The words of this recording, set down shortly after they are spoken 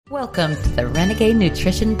Welcome to the Renegade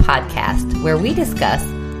Nutrition Podcast, where we discuss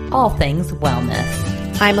all things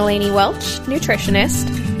wellness. I'm Eleni Welch, nutritionist.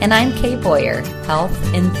 And I'm Kay Boyer, health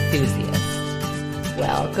enthusiast.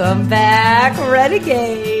 Welcome back,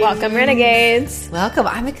 Renegades. Welcome, Renegades. Welcome.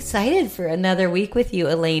 I'm excited for another week with you,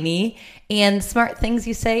 Eleni, and smart things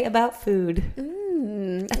you say about food.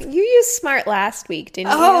 You used smart last week,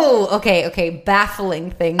 didn't you? Oh, okay.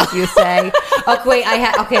 Baffling things you say.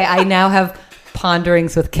 I now have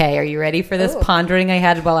ponderings with Kay. Are you ready for this pondering I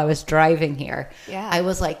had while I was driving here? Yeah. I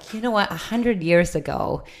was like, you know what? 100 years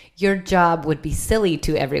ago, your job would be silly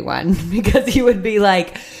to everyone because you would be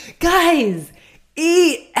like, guys,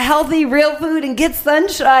 eat healthy, real food and get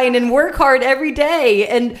sunshine and work hard every day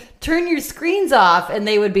and turn your screens off. And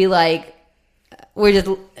they would be like, we're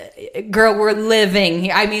living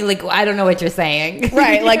here. I mean, like, I don't know what you're saying.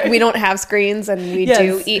 Right, like we don't have screens and we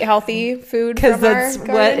do eat healthy food because that's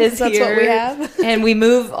what is that's here. What we have. And we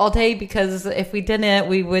move all day because if we didn't,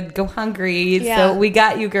 we would go hungry. Yeah. So we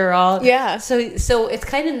got you, girl. Yeah. So it's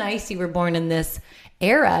kind of nice you were born in this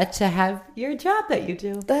era to have your job that you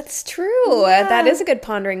do. That's true. Yeah. That is a good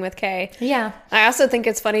pondering with Kay. Yeah. I also think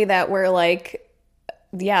it's funny that we're like,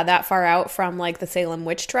 that far out from like the Salem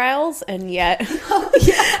witch trials, and yet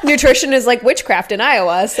nutrition is like witchcraft in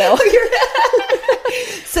Iowa. So,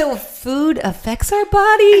 so food affects our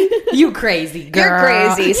body. You crazy girl. You're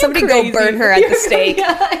crazy. Somebody go burn her at the stake.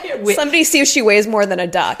 Somebody see if she weighs more than a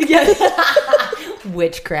duck.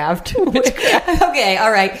 Witchcraft. Okay,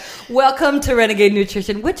 all right. Welcome to Renegade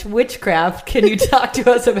Nutrition. Which witchcraft can you talk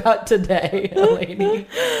to us about today, Eleni?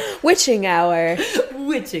 Witching hour.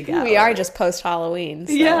 Witching hour. We are just post-Halloween.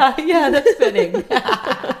 So. Yeah, that's fitting.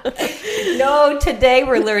 No, today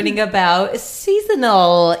we're learning about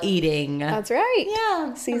seasonal eating. That's right.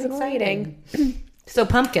 Yeah, seasonal eating. So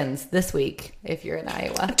pumpkins this week, if you're in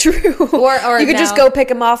Iowa. True. Or you could just go pick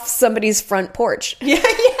them off somebody's front porch. Yeah,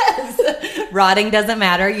 yes. Rotting doesn't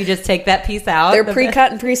matter. You just take that piece out. They're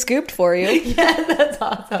pre-cut and pre-scooped for you. Yeah, that's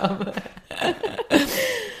awesome.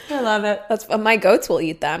 I love it. That's my goats will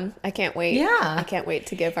eat them. I can't wait. Yeah. I can't wait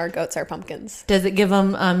to give our goats our pumpkins. Does it give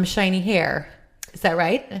them shiny hair? Is that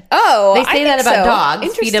right? Oh, they say that about dogs.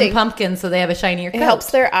 Feed them Interesting. pumpkins so they have a shinier coat. It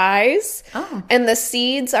helps their eyes. Oh. And the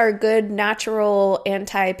seeds are good natural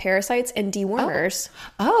anti-parasites and dewormers.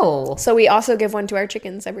 Oh. So we also give one to our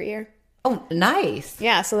chickens every year. Oh, nice.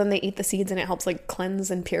 Yeah, so then they eat the seeds and it helps like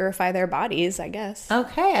cleanse and purify their bodies, I guess.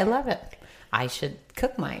 Okay, I love it. I should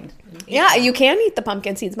cook mine. Yeah, you can eat the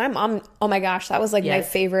pumpkin seeds. My mom, oh my gosh, that was like my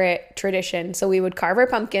Yes. favorite tradition. So we would carve our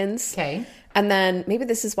pumpkins. Okay. And then maybe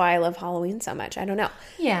this is why I love Halloween so much. I don't know.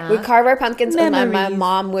 Yeah. We'd carve our pumpkins and then my Memories.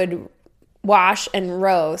 mom would wash and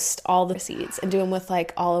roast all the seeds and do them with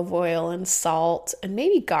like olive oil and salt and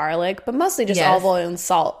maybe garlic, but mostly just Yes. olive oil and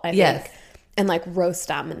salt, I think. Yes. And like roast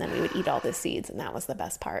them, and then we would eat all the seeds, and that was the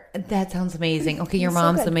best part. That sounds amazing. Okay, your It's so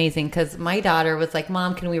mom's good. amazing because my daughter was like,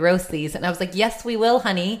 Mom, can we roast these? And I was like, yes, we will,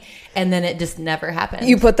 honey. And then it just never happened.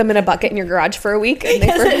 You put them in a bucket in your garage for a week, and they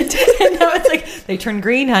fermented. And now it's like, they turn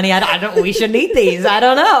green, honey. I don't, we shouldn't eat these. I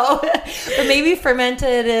don't know. But maybe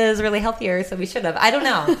fermented is really healthier, so we should have. I don't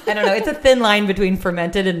know. It's a thin line between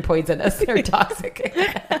fermented and poisonous or toxic.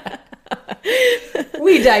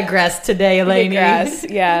 We digress today, Eleni.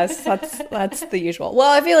 Yes, that's the usual. Well,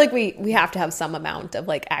 I feel like we have to have some amount of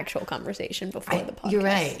like actual conversation before the podcast.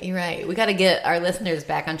 You're right. We got to get our listeners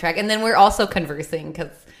back on track. And then we're also conversing because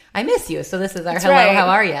I miss you. So this is our hello, right. how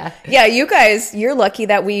are you? Yeah, you guys, you're lucky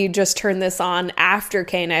that we just turned this on after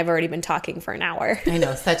Kay and I have already been talking for an hour. I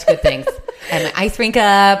know, such good things. I had my ice rink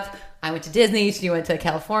up. I went to Disney. She went to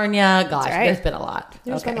California. Gosh, right. there's been a lot.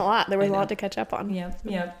 There's been a lot. There was a lot to catch up on. Yep.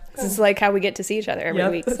 This is like how we get to see each other every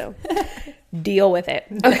Yep. week. So deal with it.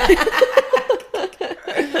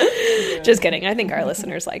 Just kidding. I think our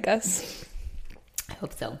listeners like us. I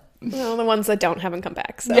hope so. Well, the ones that don't haven't come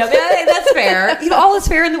back. So Yeah, that's fair. All is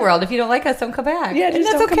fair in the world. If you don't like us, don't come back. Yeah, just and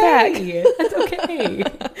that's don't come okay. That's okay.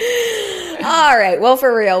 All right. Well,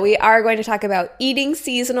 for real, we are going to talk about eating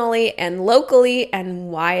seasonally and locally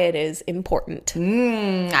and why it is important.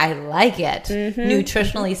 I like it.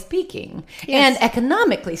 Nutritionally speaking. Yes. And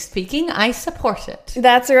economically speaking, I support it.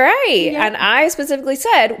 That's right. And I specifically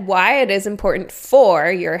said why it is important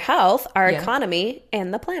for your health, our economy,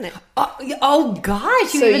 and the planet. Oh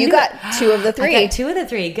gosh. So you got 2 of the 3. I got 2 of the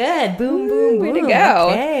 3. Good. Boom, boom, boom. Way to go.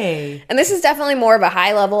 Okay. And this is definitely more of a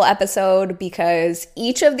high level episode because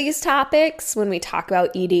each of these topics, when we talk about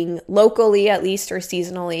eating locally, at least, or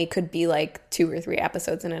seasonally, could be like 2 or 3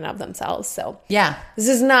 episodes in and of themselves. So Yeah. this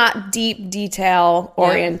is not deep detail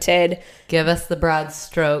oriented. Give us the broad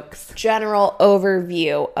strokes. General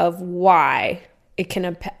overview of why it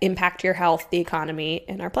can impact your health, the economy,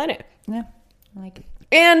 and our planet. Yeah, I like it.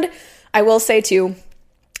 And I will say too,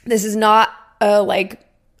 this is not a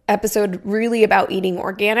episode really about eating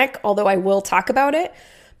organic, although I will talk about it.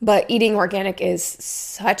 But eating organic is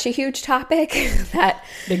such a huge topic that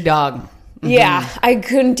Big dog. Yeah, I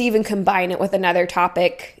couldn't even combine it with another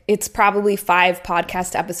topic. It's probably 5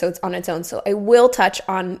 podcast episodes on its own. So I will touch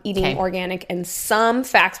on eating organic and some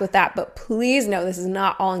facts with that. But please know this is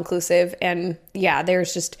not all inclusive. And yeah,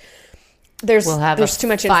 there's too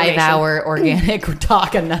much information. 5-hour organic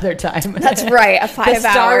talk another time. That's right, a 5-hour. The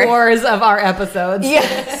Star Wars of our episodes.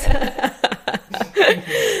 Yes.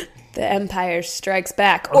 The Empire Strikes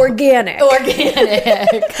Back. Organic.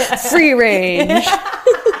 Organic. Free range.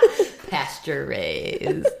 Pasture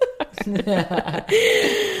raised.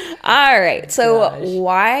 All right. So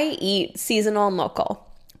why eat seasonal and local?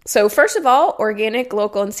 So first of all, organic,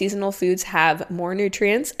 local, and seasonal foods have more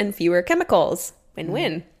nutrients and fewer chemicals.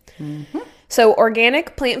 Win-win. Mm-hmm. So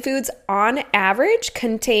organic plant foods on average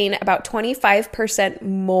contain about 25%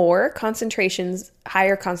 more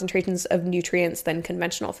higher concentrations of nutrients than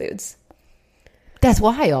conventional foods. That's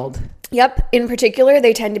wild. Yep. In particular,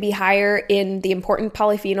 they tend to be higher in the important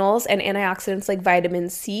polyphenols and antioxidants like vitamin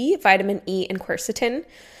C, vitamin E, and quercetin.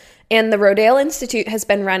 And the Rodale Institute has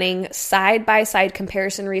been running side-by-side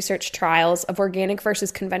comparison research trials of organic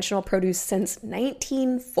versus conventional produce since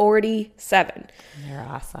 1947. They're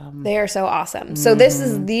awesome. They are so awesome. Mm-hmm. So this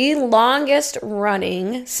is the longest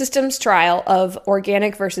running systems trial of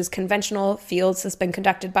organic versus conventional fields that's been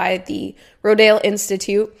conducted by the Rodale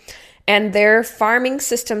Institute. And their farming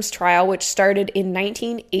systems trial, which started in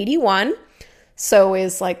 1981, so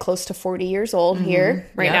is close to 40 years old here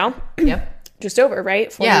now. Yep. Just over,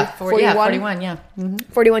 right? 41, yeah. Mm-hmm.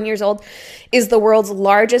 41 years old, is the world's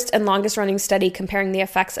largest and longest running study comparing the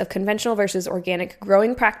effects of conventional versus organic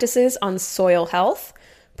growing practices on soil health,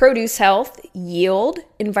 produce health, yield,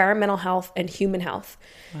 environmental health, and human health.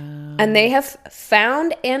 Wow. And they have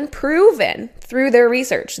found and proven through their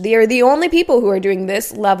research, they are the only people who are doing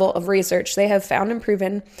this level of research. They have found and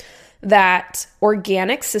proven that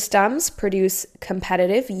organic systems produce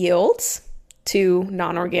competitive yields to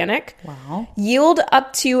non-organic. Wow. Yield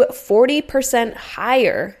up to 40%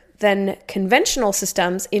 higher than conventional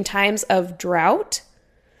systems in times of drought.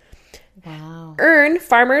 Wow.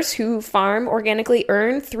 Farmers who farm organically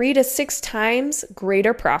earn 3 to 6 times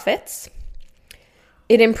greater profits.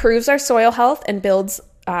 It improves our soil health and builds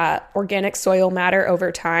organic soil matter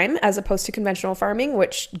over time, as opposed to conventional farming,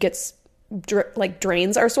 which gets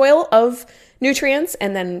drains our soil of nutrients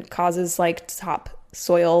and then causes top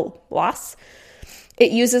soil loss.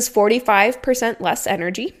 It uses 45% less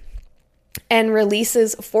energy and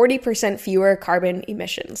releases 40% fewer carbon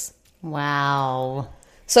emissions. Wow.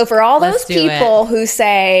 So for all those people who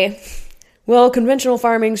say, well, conventional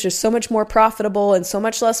farming is just so much more profitable and so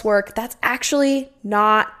much less work, that's actually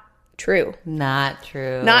not true. Not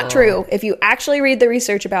true. Not true. If you actually read the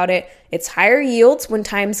research about it, it's higher yields when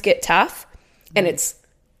times get tough, and it's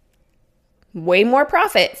way more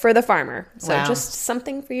profit for the farmer. So just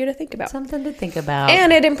something for you to think about. Something to think about.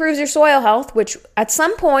 And it improves your soil health, which at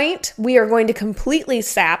some point we are going to completely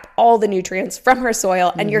sap all the nutrients from our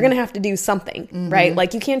soil, and you're going to have to do something,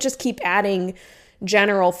 right? You can't just keep adding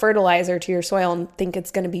general fertilizer to your soil and think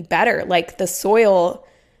it's going to be better. The soil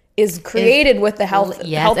is created with the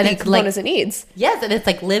healthy components it needs. Yes, and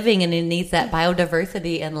it's living, and it needs that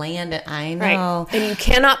biodiversity and land. I know. Right. And you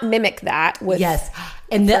cannot mimic that with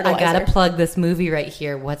And I gotta plug this movie right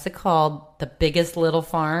here. What's it called? The Biggest Little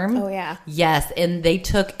Farm. Oh yeah. Yes, and they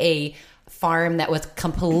took a farm that was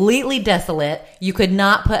completely desolate. You could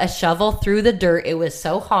not put a shovel through the dirt. It was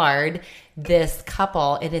so hard. This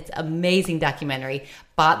couple, and it's amazing documentary,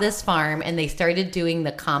 bought this farm, and they started doing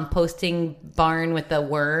the composting barn with the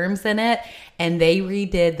worms in it, and they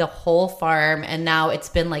redid the whole farm, and now it's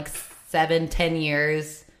been 7-10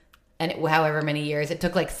 years. And however many years, it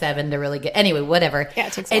took 7 to really get. Anyway, whatever. Yeah,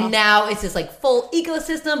 it takes a while. And now it's just full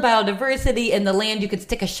ecosystem, biodiversity, and the land. You could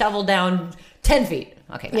stick a shovel down 10 feet.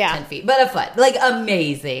 Okay, not 10 feet, but a foot.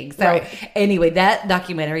 Amazing. So anyway, that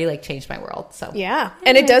documentary changed my world. So yeah,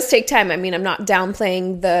 and it does take time. I mean, I'm not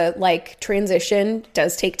downplaying the transition. It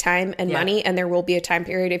does take time and money, and there will be a time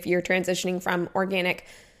period if you're transitioning from organic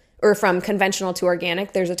or from conventional to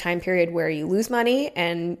organic, there's a time period where you lose money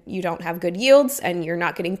and you don't have good yields and you're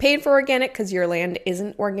not getting paid for organic because your land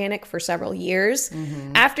isn't organic for several years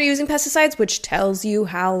after using pesticides, which tells you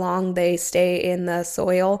how long they stay in the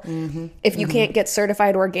soil. If you can't get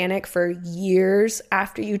certified organic for years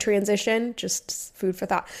after you transition, just food for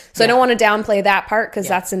thought. So I don't want to downplay that part because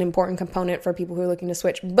that's an important component for people who are looking to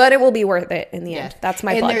switch, but it will be worth it in the end. That's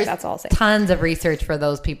my plug. That's all I'll say. Tons of research for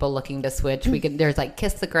those people looking to switch. There's like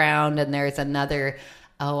Kiss the Ground, and there's another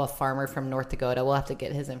a farmer from North Dakota. We'll have to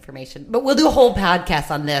get his information, but we'll do a whole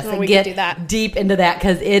podcast on this and get deep into that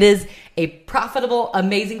because it is a profitable,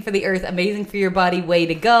 amazing for the earth, amazing for your body way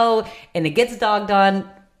to go, and it gets dogged on.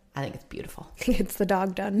 I think it's beautiful. It's the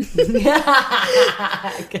dog done.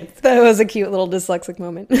 That was a cute little dyslexic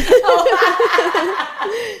moment.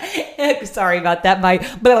 Sorry about that. My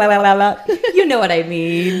blah, blah, blah, blah. You know what I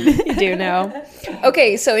mean. You do know.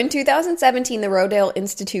 Okay, so in 2017, the Rodale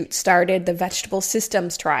Institute started the Vegetable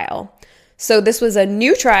Systems Trial. So this was a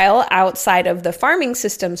new trial outside of the farming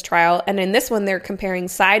systems trial. And in this one, they're comparing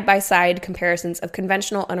side-by-side comparisons of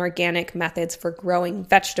conventional and organic methods for growing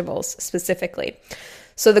vegetables specifically.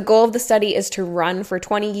 So the goal of the study is to run for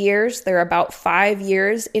 20 years. They're about 5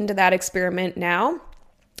 years into that experiment now.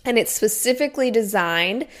 And it's specifically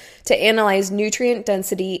designed to analyze nutrient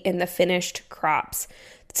density in the finished crops.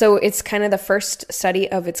 So it's kind of the first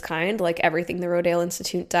study of its kind, like everything the Rodale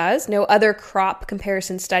Institute does. No other crop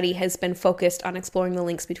comparison study has been focused on exploring the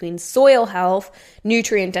links between soil health,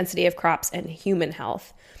 nutrient density of crops, and human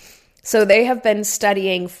health. So they have been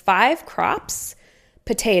studying 5 crops: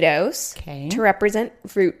 potatoes to represent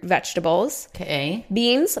fruit vegetables,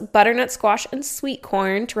 beans, butternut squash, and sweet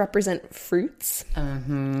corn to represent fruits,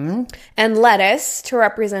 and lettuce to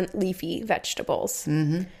represent leafy vegetables.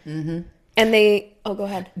 And they, go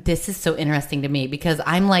ahead. This is so interesting to me because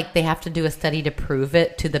I'm like, they have to do a study to prove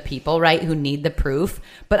it to the people, right, who need the proof.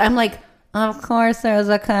 But I'm like, of course there's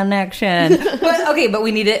a connection. but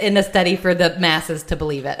we need it in a study for the masses to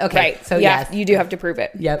believe it. Okay, right. So yes, you do have to prove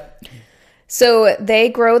it. Yep. So they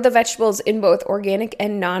grow the vegetables in both organic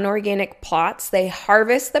and non-organic plots. They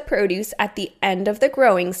harvest the produce at the end of the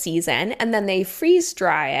growing season, and then they freeze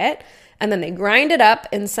dry it, and then they grind it up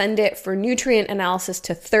and send it for nutrient analysis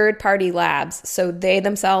to third-party labs. So they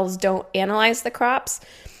themselves don't analyze the crops,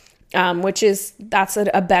 that's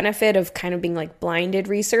a benefit of kind of being like blinded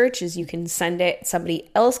research, is you can send it,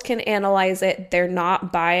 somebody else can analyze it. They're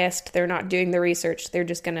not biased. They're not doing the research. They're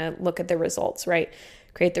just going to look at the results, right?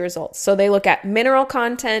 Create the results. So they look at mineral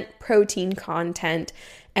content, protein content,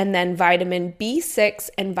 and then vitamin B6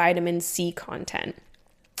 and vitamin C content.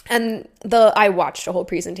 And I watched a whole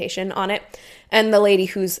presentation on it, and the lady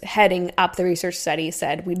who's heading up the research study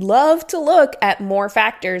said, we'd love to look at more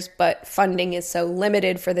factors, but funding is so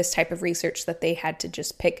limited for this type of research that they had to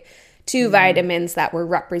just pick 2 vitamins that were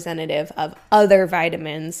representative of other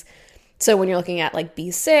vitamins. So when you're looking at like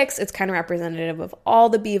B6, it's kind of representative of all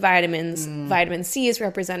the B vitamins. Vitamin C is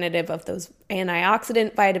representative of those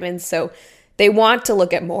antioxidant vitamins. So they want to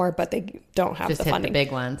look at more, but they don't have the funding. The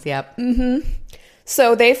big ones, yep.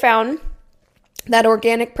 So they found that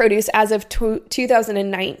organic produce as of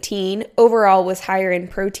 2019 overall was higher in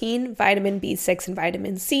protein, vitamin B6, and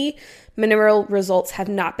vitamin C. Mineral results have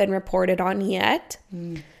not been reported on yet.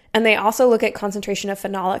 And they also look at concentration of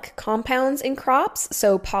phenolic compounds in crops.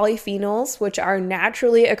 So polyphenols, which are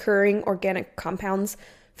naturally occurring organic compounds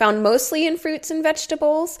found mostly in fruits and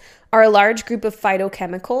vegetables, are a large group of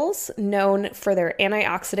phytochemicals known for their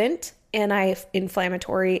antioxidant,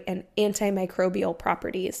 anti-inflammatory, and antimicrobial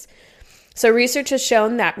properties. So research has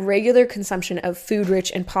shown that regular consumption of food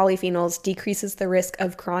rich in polyphenols decreases the risk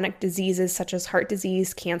of chronic diseases such as heart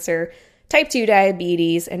disease, cancer, type 2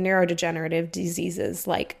 diabetes, and neurodegenerative diseases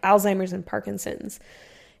like Alzheimer's and Parkinson's.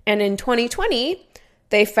 And in 2020,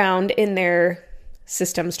 they found in their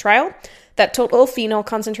systems trial that total phenol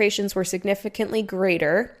concentrations were significantly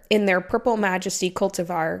greater in their Purple Majesty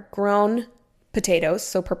cultivar grown potatoes,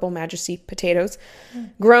 so Purple Majesty potatoes,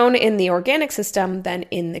 grown in the organic system than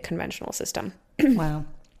in the conventional system. Wow.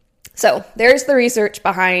 So there's the research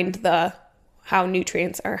behind how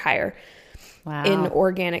nutrients are higher in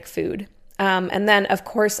organic food. And then, of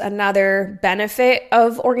course, another benefit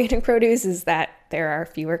of organic produce is that there are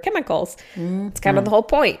fewer chemicals. It's kind of the whole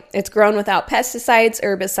point. It's grown without pesticides,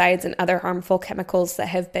 herbicides, and other harmful chemicals that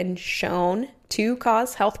have been shown to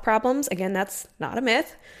cause health problems. Again, that's not a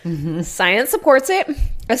myth. Science supports it.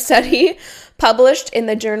 A study published in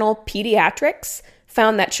the journal Pediatrics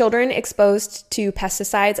found that children exposed to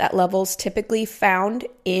pesticides at levels typically found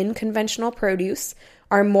in conventional produce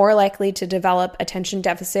are more likely to develop attention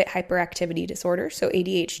deficit hyperactivity disorder, so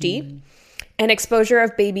ADHD, And exposure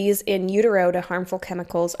of babies in utero to harmful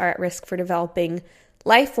chemicals are at risk for developing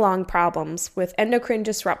lifelong problems with endocrine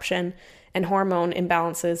disruption and hormone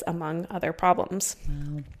imbalances, among other problems.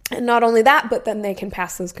 Wow. And not only that, but then they can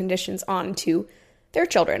pass those conditions on to their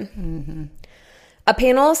children. Mm-hmm. A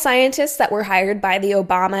panel of scientists that were hired by the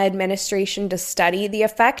Obama administration to study the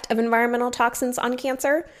effect of environmental toxins on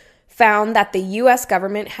cancer found that the U.S.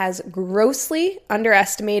 government has grossly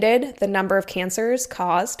underestimated the number of cancers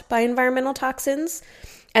caused by environmental toxins.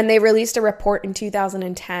 And they released a report in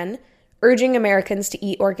 2010 urging Americans to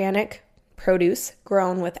eat organic produce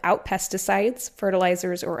grown without pesticides,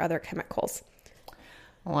 fertilizers, or other chemicals.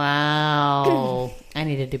 Wow. I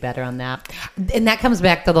need to do better on that. And that comes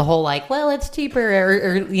back to the whole like, well, it's cheaper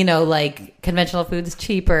or you know, like conventional food's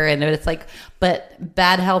cheaper. And it's like, but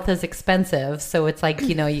bad health is expensive. So it's like,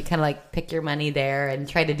 you know, you kind of like pick your money there and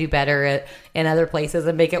try to do better in other places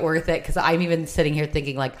and make it worth it. Cause I'm even sitting here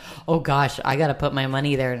thinking like, oh gosh, I got to put my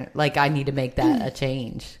money there. Like I need to make that a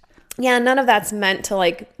change. Yeah, none of that's meant to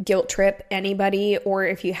like guilt trip anybody, or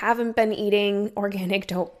if you haven't been eating organic,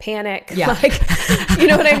 don't panic. Yeah. Like, you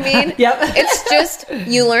know what I mean? Yep. It's just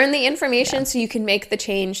you learn the information so you can make the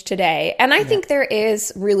change today. And I think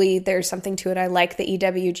there's something to it. I like the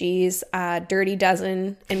EWG's Dirty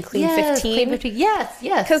Dozen and Clean 15. Clean 15. Yes.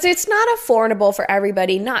 Because it's not affordable for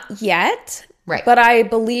everybody, not yet. Right. But I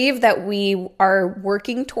believe that we are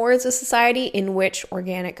working towards a society in which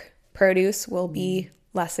organic produce will be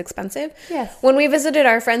less expensive. Yes. When we visited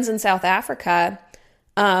our friends in South Africa,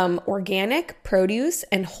 organic produce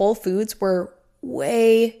and whole foods were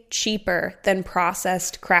way cheaper than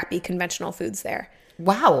processed, crappy conventional foods there.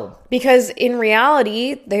 Wow. Because in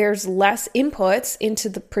reality, there's less inputs into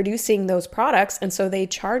the producing those products, and so they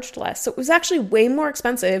charged less. So it was actually way more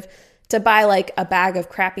expensive to buy like a bag of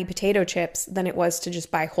crappy potato chips than it was to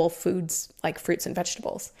just buy whole foods like fruits and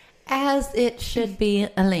vegetables. As it should be,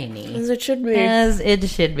 Eleni. As it should be. As it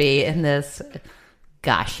should be in this.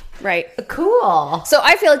 Gosh. Right. Cool. So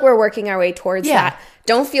I feel like we're working our way towards that.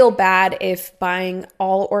 Don't feel bad if buying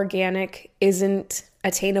all organic isn't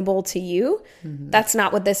attainable to you. Mm-hmm. That's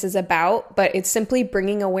not what this is about, but it's simply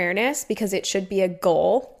bringing awareness because it should be a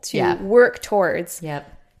goal to work towards.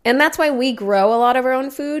 Yep. And that's why we grow a lot of our own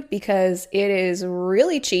food, because it is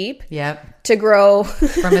really cheap to grow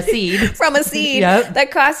from a seed. That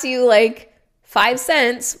costs you like 5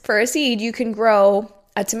 cents for a seed. You can grow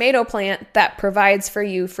a tomato plant that provides for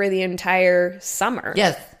you for the entire summer.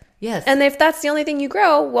 Yes. And if that's the only thing you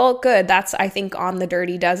grow, well, good. That's, I think, on the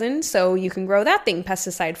Dirty Dozen. So you can grow that thing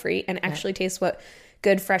pesticide free and actually taste what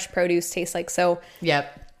good fresh produce tastes like. So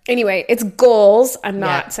anyway, it's goals. I'm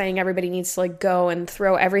not saying everybody needs to like go and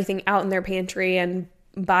throw everything out in their pantry and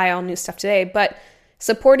buy all new stuff today, but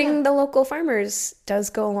supporting the local farmers does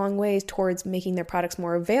go a long way towards making their products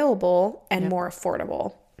more available and more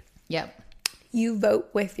affordable. Yep. You vote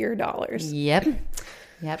with your dollars. Yep.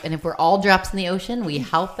 And if we're all drops in the ocean, we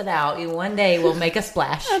help it out. One day we'll make a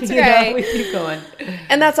splash. That's right. We keep going.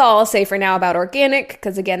 And that's all I'll say for now about organic,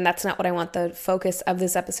 because again, that's not what I want the focus of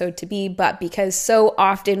this episode to be. But because so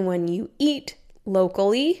often when you eat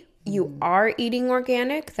locally, you are eating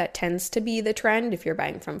organic. That tends to be the trend if you're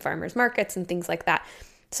buying from farmers markets and things like that.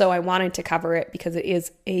 So I wanted to cover it because it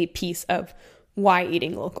is a piece of why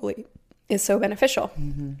eating locally is so beneficial.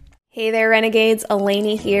 Mm-hmm. Hey there, Renegades.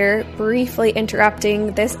 Eleni here, briefly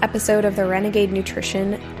interrupting this episode of the Renegade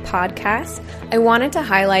Nutrition Podcast. I wanted to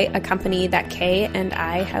highlight a company that Kay and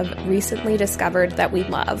I have recently discovered that we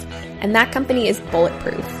love, and that company is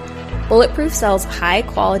Bulletproof. Bulletproof sells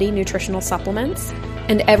high-quality nutritional supplements,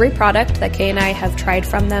 and every product that Kay and I have tried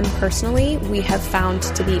from them personally, we have found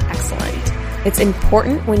to be excellent. It's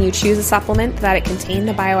important when you choose a supplement that it contain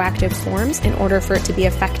the bioactive forms in order for it to be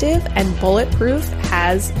effective, and Bulletproof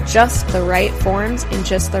has just the right forms in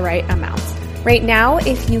just the right amounts. Right now,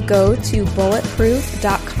 if you go to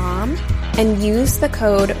bulletproof.com and use the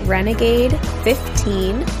code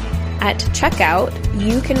RENEGADE15 at checkout,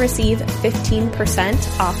 you can receive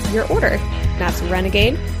 15% off your order. That's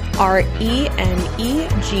Renegade, RENEGADE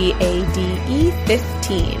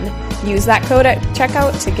 15. Use that code at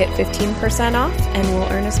checkout to get 15% off, and we'll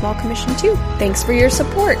earn a small commission too. Thanks for your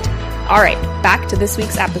support. All right, back to this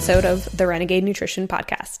week's episode of the Renegade Nutrition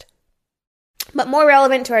Podcast. But more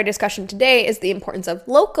relevant to our discussion today is the importance of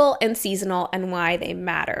local and seasonal and why they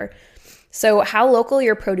matter. So how local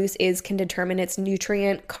your produce is can determine its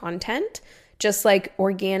nutrient content. Just like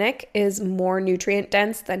organic is more nutrient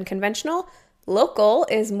dense than conventional, local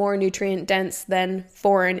is more nutrient dense than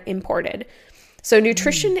foreign imported. So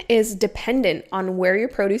nutrition is dependent on where your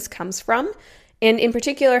produce comes from, and in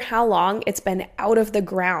particular, how long it's been out of the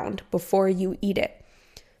ground before you eat it.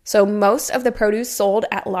 So most of the produce sold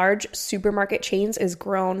at large supermarket chains is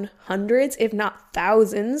grown hundreds, if not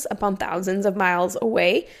thousands upon thousands of miles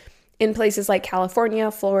away in places like California,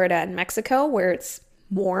 Florida, and Mexico, where it's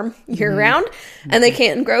warm year-round, and they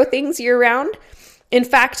can't grow things year-round. In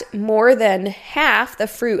fact, more than half the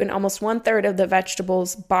fruit and almost 1/3 of the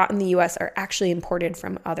vegetables bought in the U.S. are actually imported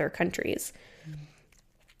from other countries.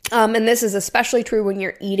 And this is especially true when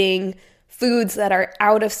you're eating foods that are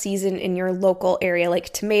out of season in your local area,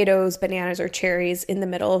 like tomatoes, bananas, or cherries in the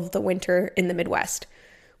middle of the winter in the Midwest,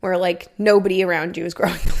 where like nobody around you is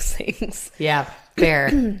growing those things. Yeah, fair.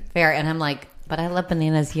 And I'm like, but I love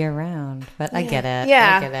bananas year round. But I get it.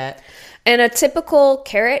 Yeah. I get it. And a typical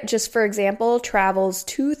carrot, just for example, travels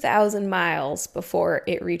 2,000 miles before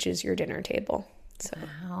it reaches your dinner table. So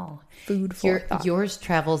Wow. food for thought. Yours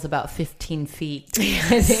travels about 15 feet.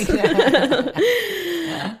 I think.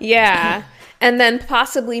 Yeah. And then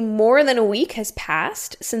possibly more than a week has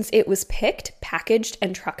passed since it was picked, packaged,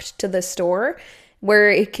 and trucked to the store,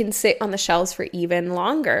 where it can sit on the shelves for even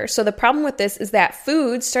longer. So the problem with this is that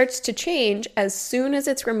food starts to change as soon as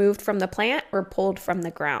it's removed from the plant or pulled from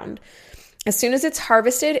the ground. As soon as it's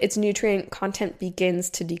harvested, its nutrient content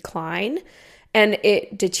begins to decline, and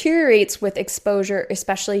it deteriorates with exposure,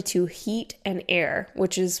 especially to heat and air,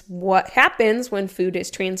 which is what happens when food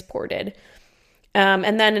is transported.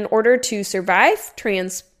 And then in order to survive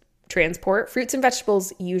transport, fruits and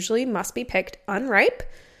vegetables usually must be picked unripe,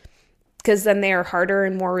 because then they are harder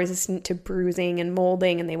and more resistant to bruising and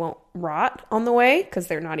molding, and they won't rot on the way because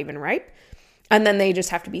they're not even ripe. And then they just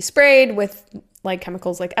have to be sprayed with like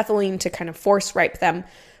chemicals like ethylene to kind of force ripe them.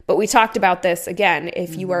 But we talked about this again.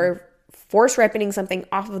 If you are force ripening something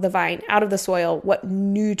off of the vine, out of the soil, what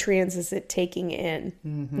nutrients is it taking in?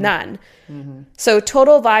 None. So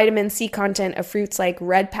total vitamin C content of fruits like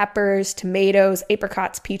red peppers, tomatoes,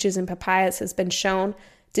 apricots, peaches, and papayas has been shown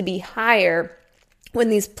to be higher when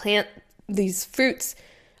these fruits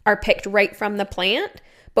are picked right from the plant.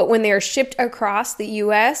 But when they are shipped across the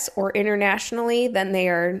U.S. or internationally, then they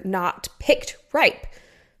are not picked ripe.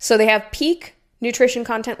 So they have peak nutrition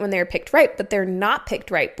content when they're picked ripe, but they're not picked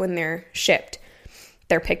ripe when they're shipped.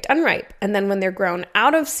 They're picked unripe. And then when they're grown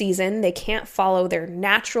out of season, they can't follow their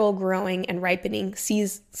natural growing and ripening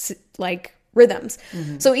rhythms.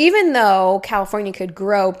 So even though California could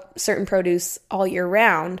grow certain produce all year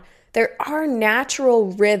round, there are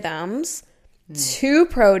natural rhythms to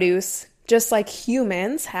produce. Just like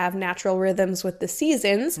humans have natural rhythms with the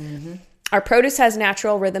seasons, our produce has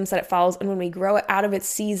natural rhythms that it follows. And when we grow it out of its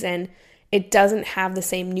season, it doesn't have the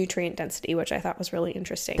same nutrient density, which I thought was really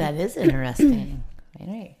interesting. That is interesting.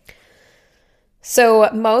 Right. So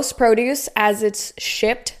most produce, as it's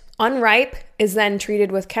shipped unripe, is then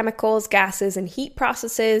treated with chemicals, gases, and heat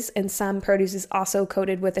processes. And some produce is also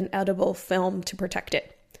coated with an edible film to protect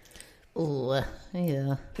it. Ooh,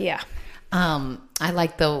 yeah. Yeah. I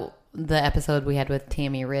like the episode we had with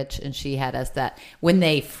Tammy Rich, and she had us that when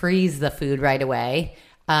they freeze the food right away,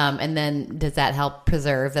 and then does that help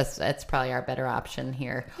preserve? That's probably our better option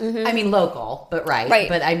here. I mean, local, but right.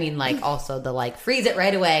 But I mean, like also the like freeze it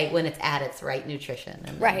right away when it's at its right nutrition.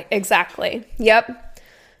 And right, exactly. Yep.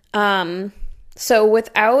 So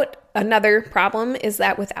without another problem is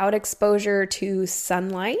that without exposure to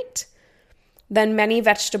sunlight, then many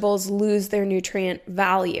vegetables lose their nutrient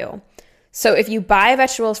value. So if you buy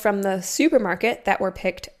vegetables from the supermarket that were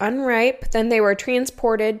picked unripe, then they were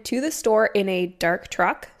transported to the store in a dark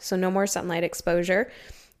truck, so no more sunlight exposure.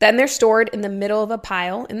 Then they're stored in the middle of a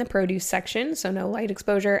pile in the produce section, so no light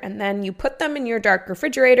exposure, and then you put them in your dark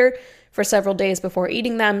refrigerator for several days before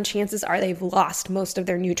eating them. Chances are they've lost most of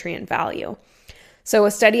their nutrient value. So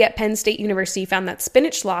a study at Penn State University found that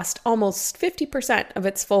spinach lost almost 50% of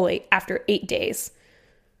its folate after 8 days.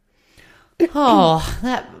 Oh,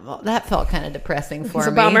 that felt kind of depressing for me. It's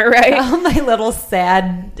a bummer, right? All my little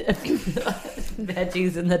sad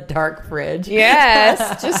veggies in the dark fridge.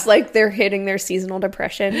 Yes, just like they're hitting their seasonal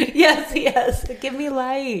depression. Yes. Give me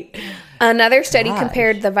light. Another study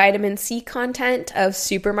compared the vitamin C content of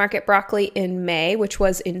supermarket broccoli in May, which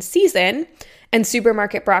was in season, and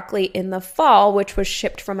supermarket broccoli in the fall, which was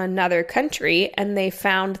shipped from another country, and they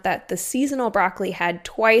found that the seasonal broccoli had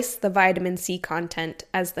twice the vitamin C content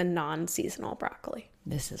as the non-seasonal broccoli.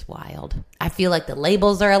 This is wild. I feel like the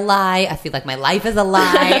labels are a lie. I feel like my life is a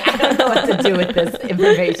lie. I don't know what to do with this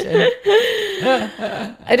information.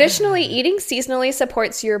 Additionally, eating seasonally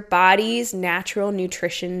supports your body's natural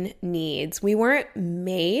nutrition needs. We weren't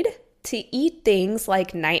made to eat things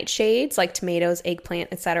like nightshades, like tomatoes,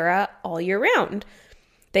 eggplant, etc., all year round.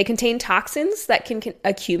 They contain toxins that can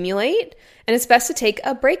accumulate, and it's best to take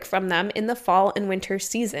a break from them in the fall and winter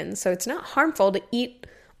season. So it's not harmful to eat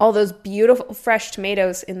all those beautiful fresh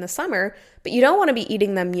tomatoes in the summer, but you don't want to be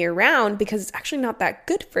eating them year round because it's actually not that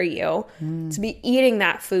good for you to be eating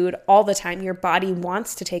that food all the time. Your body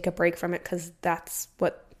wants to take a break from it because that's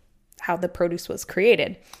how the produce was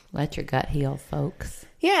created. Let your gut heal, folks.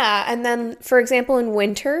 Yeah. And then, for example, in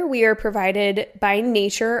winter, we are provided by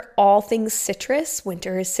nature all things citrus.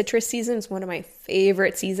 Winter is citrus season. It's one of my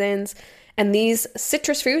favorite seasons. And these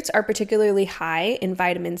citrus fruits are particularly high in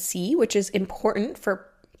vitamin C, which is important for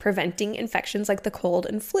preventing infections like the cold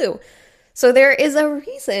and flu. So there is a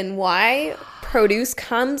reason why produce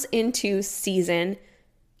comes into season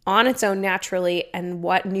on its own naturally and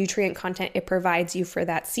what nutrient content it provides you for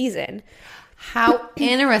that season. How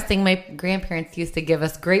interesting. My grandparents used to give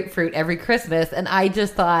us grapefruit every Christmas, and I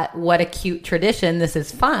just thought, what a cute tradition. This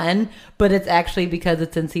is fun, but it's actually because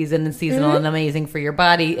it's in season and seasonal and amazing for your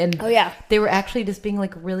body. And they were actually just being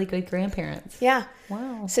like really good grandparents. Yeah.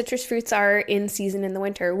 Wow. Citrus fruits are in season in the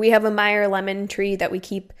winter. We have a Meyer lemon tree that we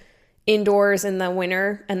keep indoors in the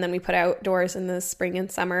winter, and then we put outdoors in the spring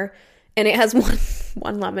and summer. And it has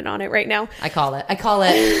one lemon on it right now. I call it. Let's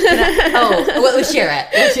share it.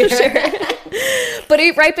 Let's share it. But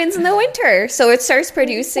it ripens in the winter. So it starts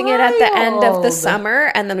producing it at the end of the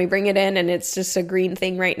summer. And then we bring it in and it's just a green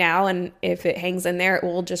thing right now. And if it hangs in there, it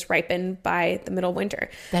will just ripen by the middle of winter.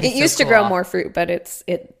 It used to grow more fruit, but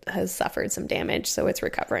it has suffered some damage. So it's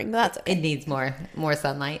recovering. But that's okay. It needs more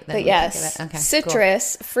sunlight. But yes,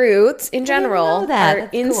 citrus fruits in general are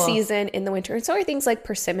in season in the winter. And so are things like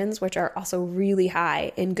persimmons, which are also really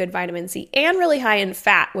high in good vitamin C and really high in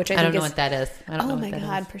fat, which I think don't know what that is. I don't know what that is. Oh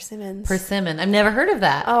my God, persimmons. Persimmon. I've never heard of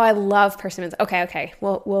that. Oh, I love persimmons. Okay.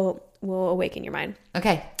 We'll awaken your mind.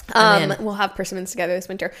 Okay. We'll have persimmons together this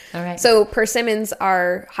winter. All right. So persimmons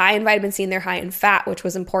are high in vitamin C and they're high in fat, which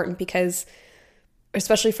was important because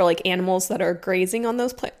especially for like animals that are grazing on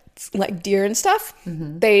those plants, like deer and stuff,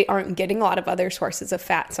 they aren't getting a lot of other sources of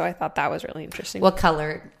fat. So I thought that was really interesting. What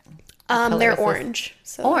color? They're orange.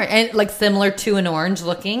 So. Orange. And like similar to an orange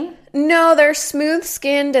looking? No, they're smooth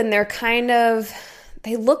skinned and they're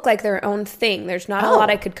they look like their own thing. There's not a lot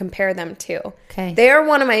I could compare them to. Okay. They are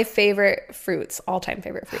one of my favorite fruits, all-time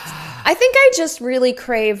favorite fruits. I think I just really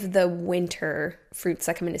crave the winter fruits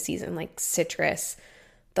that come into season, like citrus,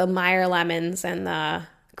 the Meyer lemons and the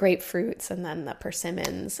grapefruits and then the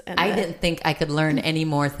persimmons. And I didn't think I could learn any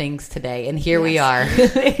more things today. And here we are.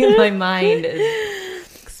 My mind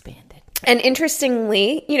is expanded. And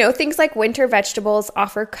interestingly, things like winter vegetables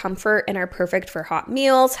offer comfort and are perfect for hot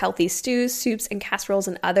meals, healthy stews, soups, and casseroles,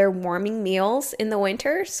 and other warming meals in the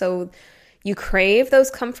winter. So you crave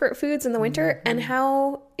those comfort foods in the winter. And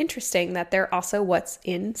how interesting that they're also what's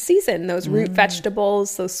in season. Those root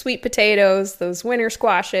vegetables, those sweet potatoes, those winter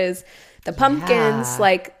squashes, the pumpkins,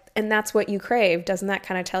 and that's what you crave. Doesn't that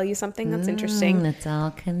kind of tell you something that's interesting? It's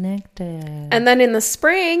all connected. And then in the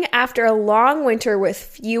spring, after a long winter with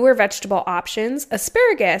fewer vegetable options,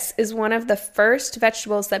 asparagus is one of the first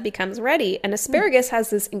vegetables that becomes ready. And asparagus has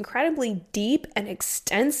this incredibly deep and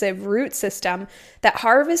extensive root system that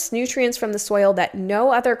harvests nutrients from the soil that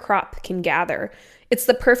no other crop can gather. It's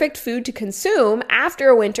the perfect food to consume after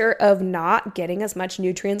a winter of not getting as much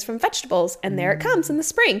nutrients from vegetables. And there it comes in the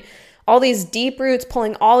spring. All these deep roots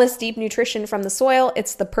pulling all this deep nutrition from the soil.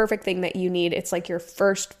 It's the perfect thing that you need. It's like your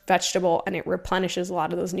first vegetable and it replenishes a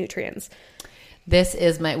lot of those nutrients.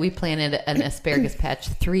 We planted an asparagus patch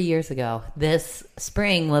 3 years ago. This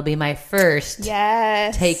spring will be my first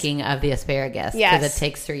taking of the asparagus. Because it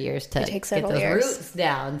takes 3 years to get those roots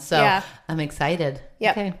down. So I'm excited.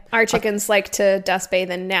 Yep. Okay. Our chickens like to dust bathe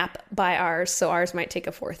and nap by ours. So ours might take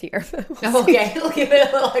a fourth year. Okay. We'll give it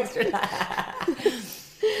a little extra.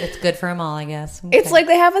 It's good for them all, I guess. Okay. It's like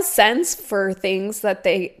they have a sense for things that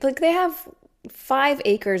they have 5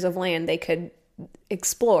 acres of land they could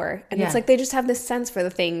explore. And it's like they just have this sense for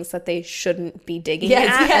the things that they shouldn't be digging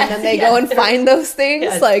at. And then they go and find those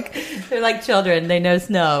things. They're like children. They know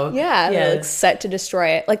snow. They're like set to destroy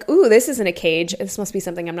it. Like, ooh, this isn't a cage. This must be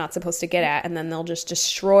something I'm not supposed to get at. And then they'll just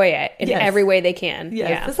destroy it in every way they can.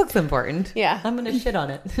 Yes, this looks important. Yeah. I'm going to shit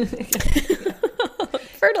on it.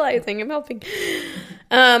 Fertilizing and helping.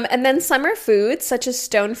 And then summer foods such as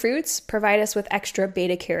stone fruits provide us with extra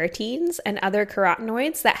beta carotenes and other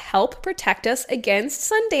carotenoids that help protect us against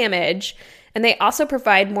sun damage. And they also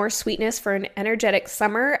provide more sweetness for an energetic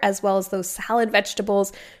summer, as well as those salad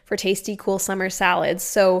vegetables for tasty, cool summer salads.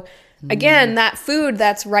 So again, that food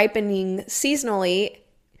that's ripening seasonally,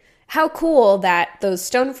 how cool that those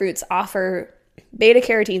stone fruits offer beta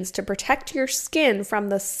carotenes to protect your skin from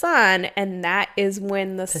the sun, and that is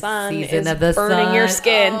when the sun is burning your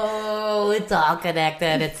skin. Oh, it's all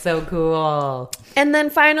connected. It's so cool. And then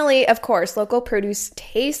finally, of course, local produce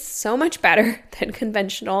tastes so much better than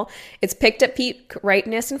conventional. It's picked at peak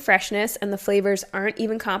ripeness and freshness, and the flavors aren't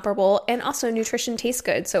even comparable. And also, nutrition tastes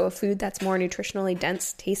good. So a food that's more nutritionally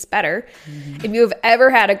dense tastes better. Mm-hmm. If you have ever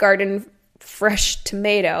had a garden fresh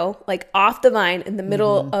tomato, like off the vine in the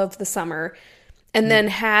middle of the summer, and then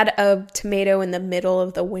had a tomato in the middle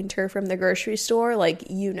of the winter from the grocery store, like,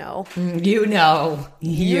 you know. You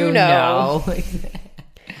know.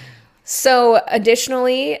 So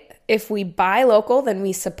additionally, if we buy local, then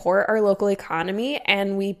we support our local economy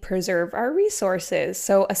and we preserve our resources.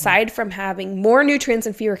 So aside from having more nutrients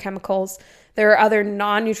and fewer chemicals, there are other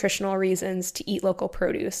non-nutritional reasons to eat local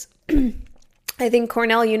produce. I think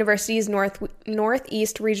Cornell University's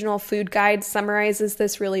Northeast Regional Food Guide summarizes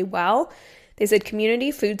this really well. They said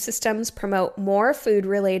community food systems promote more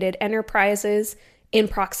food-related enterprises in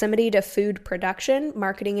proximity to food production,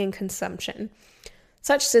 marketing, and consumption.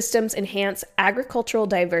 Such systems enhance agricultural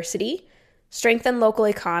diversity, strengthen local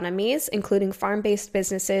economies, including farm-based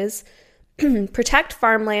businesses, protect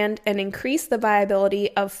farmland, and increase the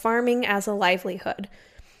viability of farming as a livelihood.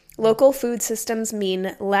 Local food systems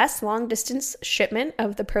mean less long-distance shipment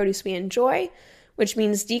of the produce we enjoy, which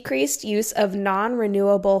means decreased use of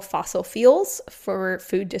non-renewable fossil fuels for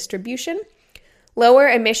food distribution, lower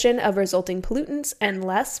emission of resulting pollutants, and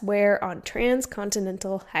less wear on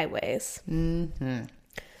transcontinental highways. Mm-hmm.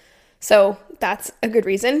 So that's a good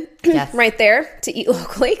reason right there to eat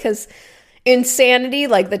locally, because insanity,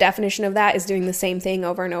 like the definition of that is doing the same thing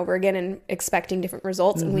over and over again and expecting different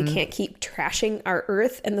results. And we can't keep trashing our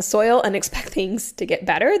earth and the soil and expect things to get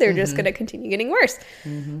better. They're just going to continue getting worse.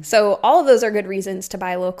 So all of those are good reasons to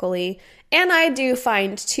buy locally. And I do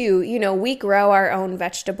find too, we grow our own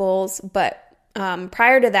vegetables, but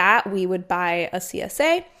prior to that, we would buy a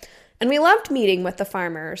CSA. And we loved meeting with the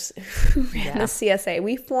farmers who ran the CSA.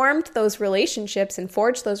 We formed those relationships and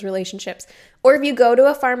forged those relationships. Or if you go to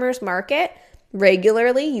a farmer's market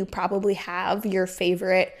regularly, you probably have your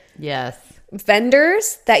favorite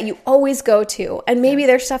vendors that you always go to. And maybe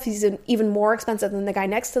their stuff is even more expensive than the guy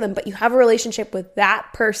next to them, but you have a relationship with that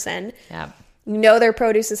person. Yeah. You know their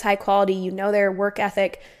produce is high quality. You know their work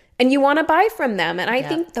ethic. And you want to buy from them. And I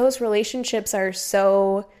think those relationships are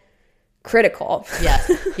so critical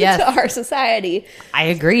to our society. I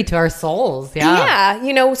agree, to our souls.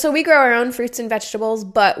 So we grow our own fruits and vegetables,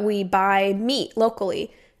 but we buy meat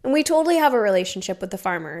locally, and we totally have a relationship with the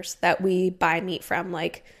farmers that we buy meat from.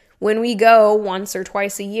 Like when we go once or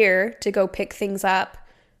twice a year to go pick things up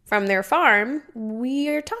from their farm, we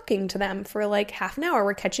are talking to them for like half an hour.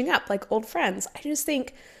 We're catching up like old friends. I just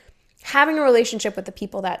think having a relationship with the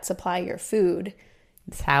people that supply your food,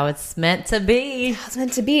 it's how it's meant to be. It's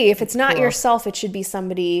meant to be. If it's not yourself, it should be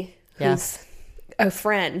somebody who's a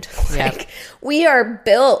friend. We are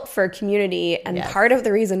built for community. And part of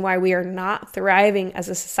the reason why we are not thriving as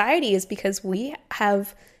a society is because we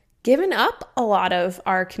have given up a lot of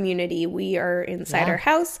our community. We are inside our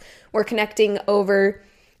house. We're connecting over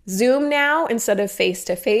Zoom now instead of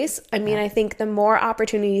face-to-face. I mean, I think the more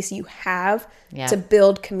opportunities you have to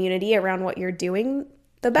build community around what you're doing,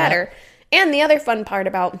 the better. And the other fun part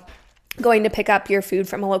about going to pick up your food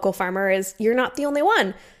from a local farmer is you're not the only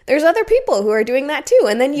one. There's other people who are doing that too.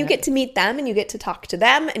 And then you get to meet them and you get to talk to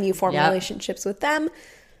them and you form relationships with them.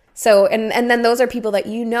 So, and then those are people that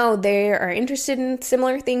they are interested in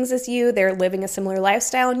similar things as you. They're living a similar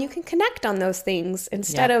lifestyle, and you can connect on those things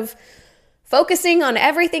instead of focusing on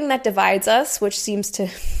everything that divides us, which seems to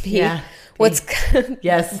be what's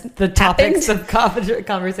the topics of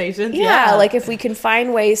conversations. Like if we can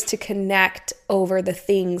find ways to connect over the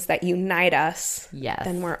things that unite us,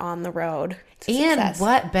 then we're on the road to success.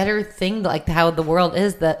 What better thing, like how the world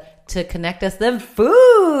is, that to connect us than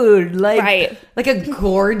food? Like a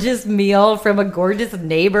gorgeous meal from a gorgeous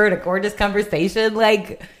neighbor and a gorgeous conversation.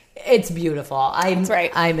 Like, it's beautiful. I'm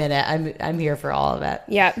in it. I'm here for all of it.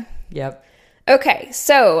 Yep. Okay,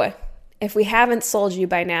 so if we haven't sold you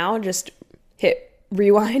by now, just hit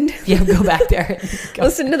rewind. Go back there.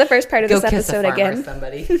 Listen to the first part of this episode again.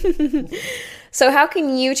 Somebody. So how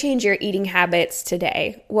can you change your eating habits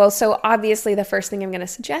today? Well, so obviously the first thing I'm going to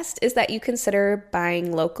suggest is that you consider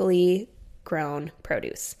buying locally grown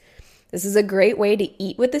produce. This is a great way to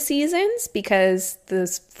eat with the seasons because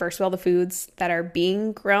first of all, the foods that are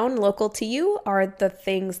being grown local to you are the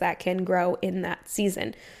things that can grow in that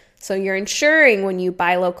season. So you're ensuring when you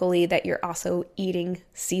buy locally that you're also eating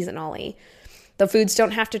seasonally. The foods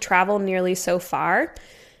don't have to travel nearly so far.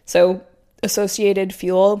 So associated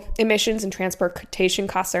fuel emissions and transportation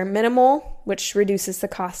costs are minimal, which reduces the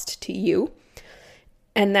cost to you.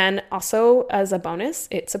 And then also as a bonus,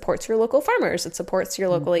 it supports your local farmers. It supports your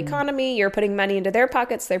local economy. You're putting money into their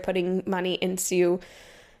pockets. They're putting money into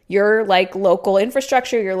your like local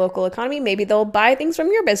infrastructure, your local economy. Maybe they'll buy things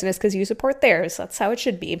from your business because you support theirs. That's how it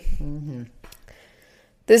should be.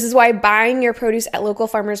 This is why buying your produce at local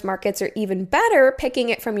farmers markets, or even better, picking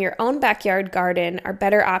it from your own backyard garden, are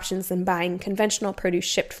better options than buying conventional produce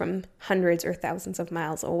shipped from hundreds or thousands of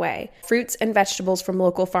miles away. Fruits and vegetables from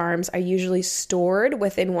local farms are usually stored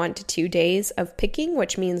within 1 to 2 days of picking,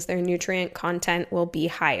 which means their nutrient content will be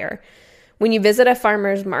higher. When you visit a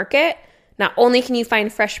farmer's market, not only can you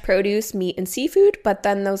find fresh produce, meat, and seafood, but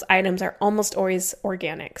then those items are almost always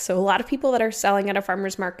organic. So a lot of people that are selling at a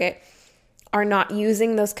farmer's market are not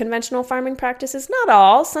using those conventional farming practices. Not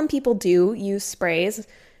all. Some people do use sprays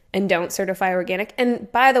and don't certify organic.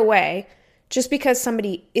 And by the way, just because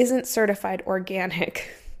somebody isn't certified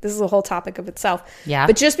organic, this is a whole topic of itself. Yeah.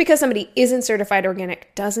 But just because somebody isn't certified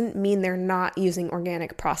organic doesn't mean they're not using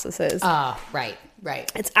organic processes.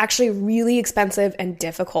 Right. It's actually really expensive and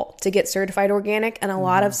difficult to get certified organic. And a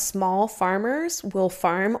lot of small farmers will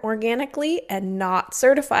farm organically and not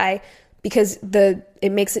certify because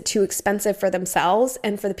it makes it too expensive for themselves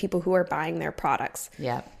and for the people who are buying their products.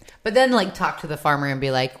 Yeah. But then like talk to the farmer and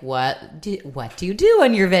be like, what do you do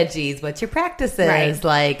on your veggies? What's your practices? Right.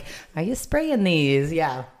 Like, are you spraying these?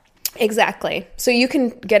 Yeah. Exactly. So you can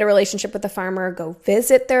get a relationship with the farmer, go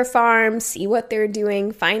visit their farm, see what they're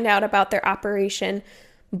doing, find out about their operation.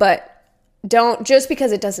 But don't, just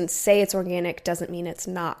because it doesn't say it's organic doesn't mean it's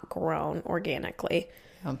not grown organically.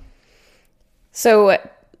 So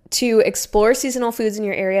to explore seasonal foods in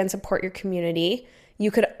your area and support your community,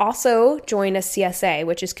 you could also join a CSA,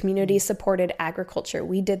 which is Community Supported Agriculture.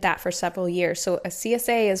 We did that for several years. So a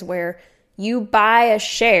CSA is where you buy a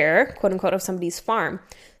share, quote unquote, of somebody's farm.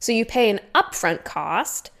 So you pay an upfront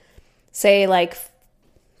cost, say like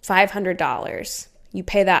 $500. You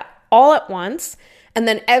pay that all at once. And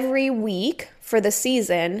then every week for the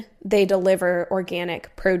season, they deliver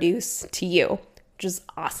organic produce to you, which is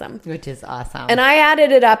awesome. And I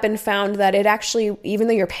added it up and found that it actually, even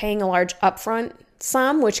though you're paying a large upfront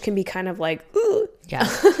sum, which can be kind of like, ooh.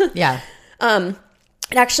 Yeah.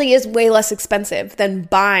 It actually is way less expensive than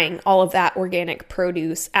buying all of that organic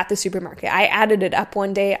produce at the supermarket. I added it up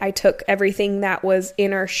one day. I took everything that was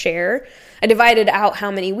in our share. I divided out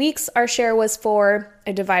how many weeks our share was for.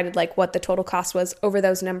 I divided like what the total cost was over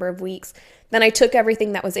those number of weeks. Then I took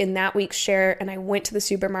everything that was in that week's share and I went to the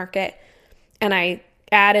supermarket and I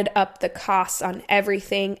added up the costs on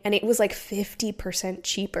everything, and it was like 50%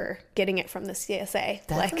 cheaper getting it from the CSA.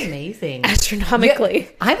 That's like, amazing. Astronomically.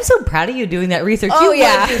 Yeah, I'm so proud of you doing that research. Oh, you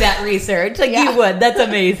would do that research. Like you would. That's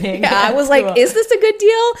amazing. Yeah, I was like, is this a good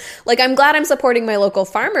deal? Like, I'm glad I'm supporting my local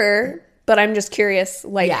farmer, but I'm just curious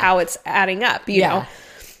like how it's adding up, you know?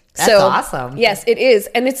 That's awesome. Yes, it is.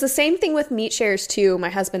 And it's the same thing with meat shares too. My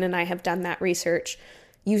husband and I have done that research.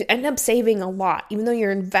 You end up saving a lot, even though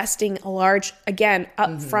you're investing a large, again,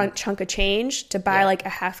 upfront chunk of change to buy like a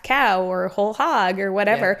half cow or a whole hog or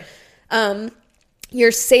whatever.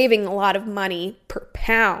 You're saving a lot of money per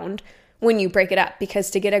pound when you break it up,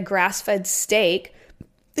 because to get a grass-fed steak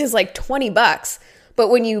is like $20. But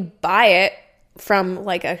when you buy it from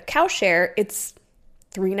like a cow share, it's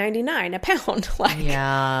 $3.99 a pound.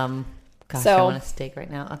 Gosh, I want a steak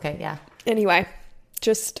right now. Okay, yeah. Anyway,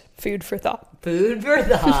 just food for thought. Food for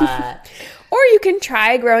thought. Or you can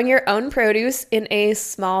try growing your own produce in a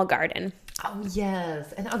small garden. Oh,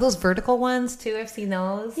 yes. And are those vertical ones too? I've seen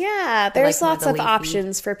those. Yeah, there's like lots of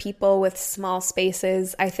options for people with small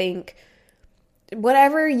spaces. I think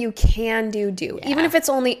whatever you can do. Yeah. Even if it's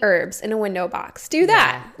only herbs in a window box, do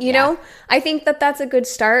that. You know, I think that that's a good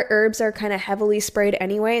start. Herbs are kind of heavily sprayed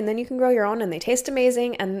anyway, and then you can grow your own and they taste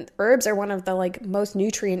amazing. And herbs are one of the like most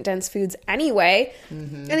nutrient dense foods anyway.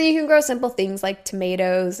 And then you can grow simple things like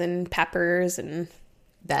tomatoes and peppers and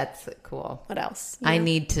that's cool. What else? I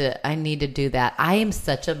need to do that. I am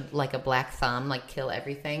such a black thumb, like kill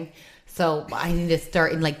everything. So I need to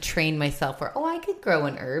start and like train myself where, I could grow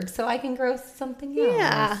an herb, so I can grow something else.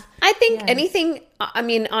 Yeah. I think anything, I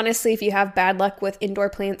mean, honestly, if you have bad luck with indoor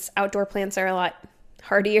plants, outdoor plants are a lot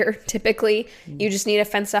hardier typically. You just need a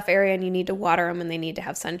fenced off area and you need to water them and they need to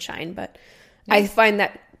have sunshine. But I find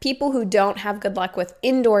that people who don't have good luck with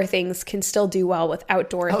indoor things can still do well with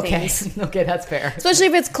outdoor things. Okay, that's fair. Especially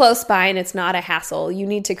if it's close by and it's not a hassle. You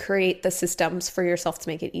need to create the systems for yourself to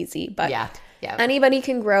make it easy. But anybody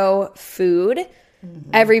can grow food.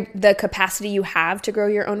 The capacity you have to grow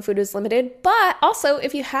your own food is limited. But also,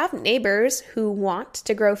 if you have neighbors who want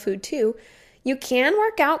to grow food too, you can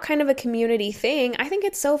work out kind of a community thing. I think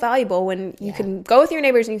it's so valuable when you can go with your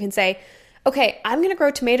neighbors and you can say, okay, I'm going to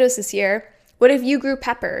grow tomatoes this year. What if you grew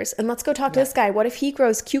peppers? And let's go talk to this guy. What if he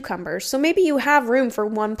grows cucumbers? So maybe you have room for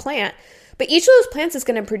one plant, but each of those plants is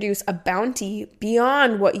going to produce a bounty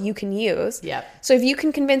beyond what you can use. Yep. So if you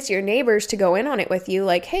can convince your neighbors to go in on it with you,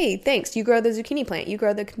 like, hey, thanks, you grow the zucchini plant, you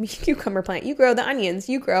grow the cucumber plant, you grow the onions,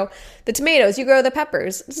 you grow the tomatoes, you grow the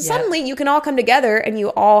peppers. So suddenly you can all come together and you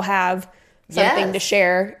all have something to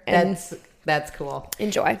share and that's cool.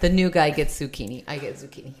 enjoy. The new guy gets zucchini. I get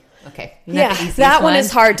zucchini. Okay. Yeah, that one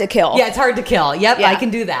is hard to kill. Yeah, it's hard to kill. Yep, Yeah. I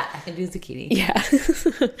can do that. I can do zucchini. Yeah.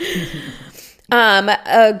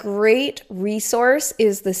 A great resource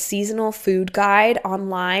is the Seasonal Food Guide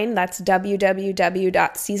online. That's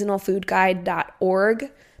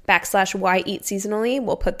www.seasonalfoodguide.org/why eat seasonally.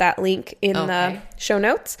 We'll put that link in the show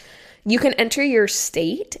notes. You can enter your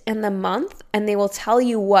state and the month, and they will tell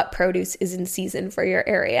you what produce is in season for your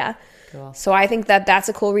area. Cool. So I think that that's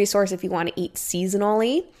a cool resource if you want to eat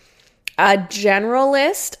seasonally. A general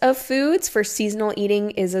list of foods for seasonal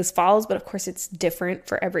eating is as follows, but of course it's different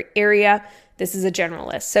for every area. This is a general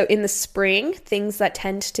list. So in the spring, things that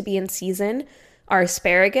tend to be in season are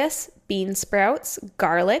asparagus, bean sprouts,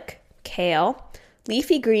 garlic, kale,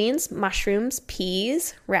 leafy greens, mushrooms,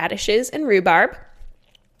 peas, radishes, and rhubarb.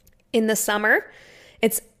 In the summer,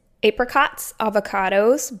 it's apricots,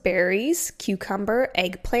 avocados, berries, cucumber,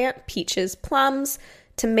 eggplant, peaches, plums,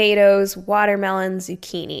 tomatoes, watermelon,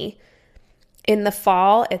 zucchini. In the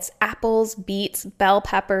fall, it's apples, beets, bell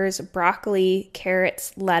peppers, broccoli,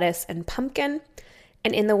 carrots, lettuce, and pumpkin.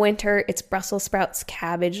 And in the winter, it's Brussels sprouts,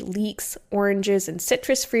 cabbage, leeks, oranges, and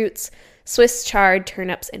citrus fruits, Swiss chard,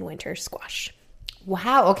 turnips, and winter squash.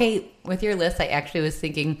 Wow. Okay. With your list, I actually was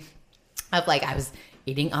thinking of I was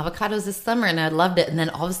eating avocados this summer and I loved it. And then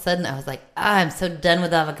all of a sudden I was like, I'm so done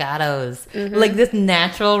with avocados. Mm-hmm. This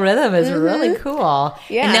natural rhythm is really cool.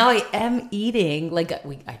 Yeah. And now I am eating,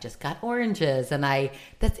 I just got oranges and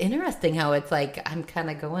that's interesting how it's I'm kind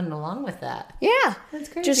of going along with that. Yeah. That's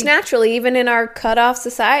crazy. Just naturally, even in our cut-off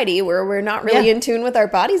society where we're not really in tune with our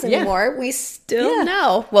bodies anymore, we still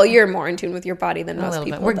know. Well, you're more in tune with your body than most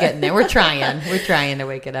people. We're getting there. We're trying. We're trying to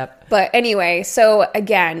wake it up. But anyway, so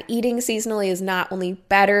again, eating seasonally is not only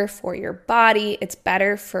better for your body, it's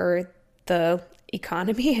better for the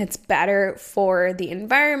economy, it's better for the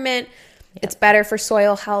environment, it's better for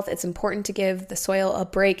soil health. It's important to give the soil a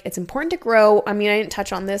break. It's important to grow. I mean, I didn't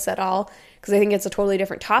touch on this at all because I think it's a totally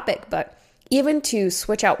different topic, but even to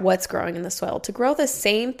switch out what's growing in the soil, to grow the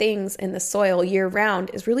same things in the soil year round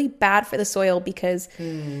is really bad for the soil because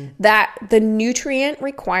that the nutrient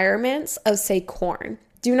requirements of, say, corn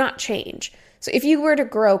do not change. So if you were to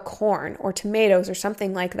grow corn or tomatoes or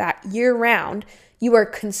something like that year round, you are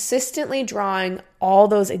consistently drawing all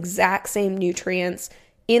those exact same nutrients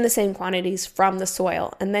in the same quantities from the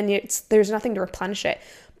soil. And then there's nothing to replenish it.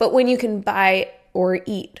 But when you can buy or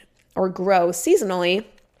eat or grow seasonally,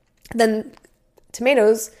 then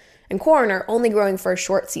tomatoes and corn are only growing for a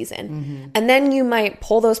short season. Mm-hmm. And then you might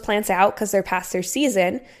pull those plants out because they're past their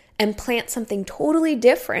season and plant something totally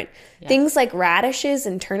different. Yeah. Things like radishes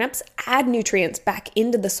and turnips add nutrients back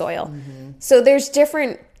into the soil. Mm-hmm. So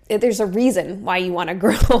there's a reason why you want to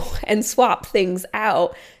grow and swap things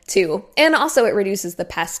out too. And also it reduces the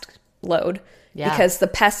pest load because the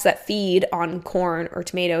pests that feed on corn or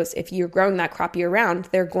tomatoes, if you're growing that crop year round,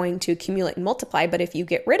 they're going to accumulate and multiply. But if you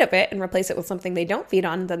get rid of it and replace it with something they don't feed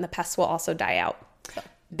on, then the pests will also die out. So.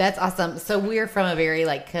 That's awesome. So we're from a very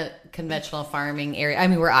conventional farming area. I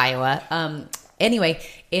mean, we're Iowa. Anyway,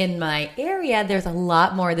 in my area, there's a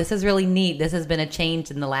lot more. This is really neat. This has been a change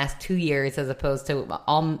in the last 2 years as opposed to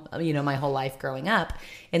my whole life growing up.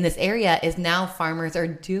 In this area is now farmers are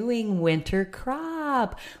doing winter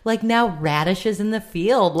crop. Now radishes in the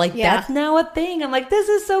field. That's now a thing. I'm this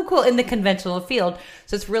is so cool in the conventional field.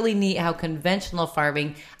 So it's really neat how conventional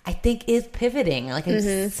farming, I think, is pivoting.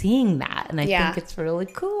 I'm seeing that. And I think it's really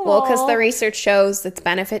cool. Well, because the research shows it's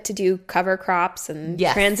benefit to do cover crops and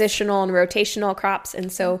transitional and rotational crops. And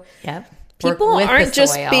so people aren't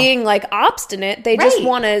just being obstinate. They just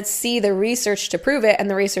want to see the research to prove it, and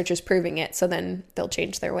the research is proving it. So then they'll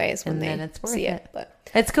change their ways when they see it. But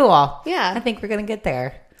it's cool. Yeah. I think we're going to get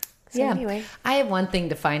there. So anyway. I have one thing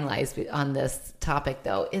to finalize on this topic,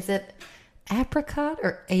 though. Is it apricot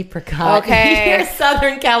or apricot? Okay. You're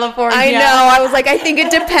Southern California. I know. I was I think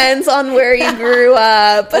it depends on where you grew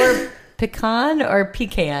up. Or pecan or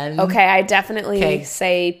pecan? Okay, I definitely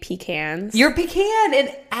say pecans. You're pecan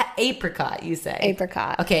and apricot, you say.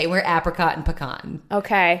 Apricot. Okay, we're apricot and pecan.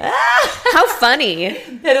 Okay. How funny.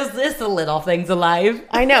 It was just the little things alive.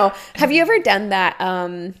 I know. Have you ever done that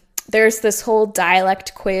There's this whole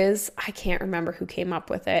dialect quiz. I can't remember who came up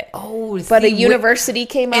with it. Oh, but a university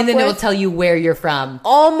came up with it. And then it will tell you where you're from.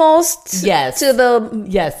 Almost yes. to the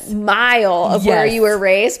yes. mile of yes. where you were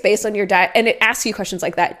raised based on your diet. And it asks you questions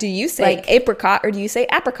like that. Do you say apricot or do you say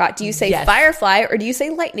apricot? Do you say yes. firefly or do you say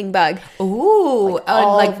lightning bug? Ooh,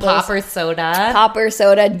 like pop or soda. Pop or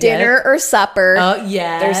soda, dinner yes. or supper. Oh,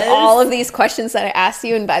 yes. There's all of these questions that I asked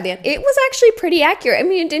you. And by the end, it was actually pretty accurate. I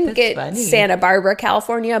mean, it didn't get funny. Santa Barbara,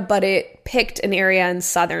 California, but it picked an area in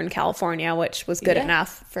Southern California, which was good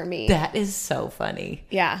enough for me. That is so funny.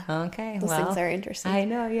 Yeah. Okay. Those things are interesting. I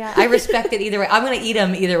know. Yeah. I respect it either way. I'm going to eat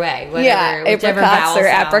them either way. Whatever, yeah. Apricots or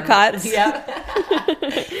apricots. Yeah.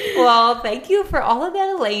 Well, thank you for all of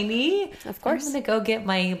that, Elaine. Of course. I'm going to go get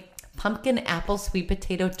my pumpkin apple sweet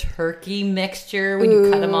potato turkey mixture when you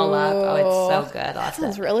cut them all up. Oh, it's so good. That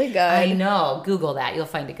sounds really good. I know. Google that. You'll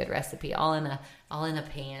find a good recipe. All in a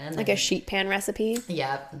pan. Like a sheet pan recipe?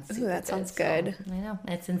 Yeah. Ooh, that sounds good. So, I know.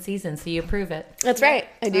 It's in season, so you approve it. That's right.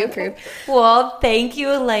 I do approve. Well, thank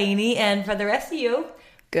you, Elaine. And for the rest of you,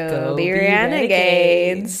 go be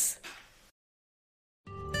renegades.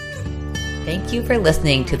 Thank you for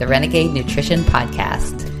listening to the Renegade Nutrition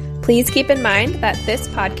Podcast. Please keep in mind that this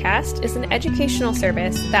podcast is an educational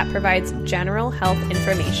service that provides general health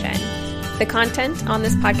information. The content on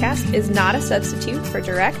this podcast is not a substitute for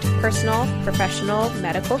direct, personal, professional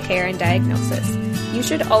medical care and diagnosis. You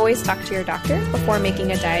should always talk to your doctor before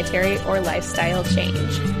making a dietary or lifestyle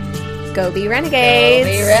change. Go be renegades!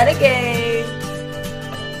 Go be renegades!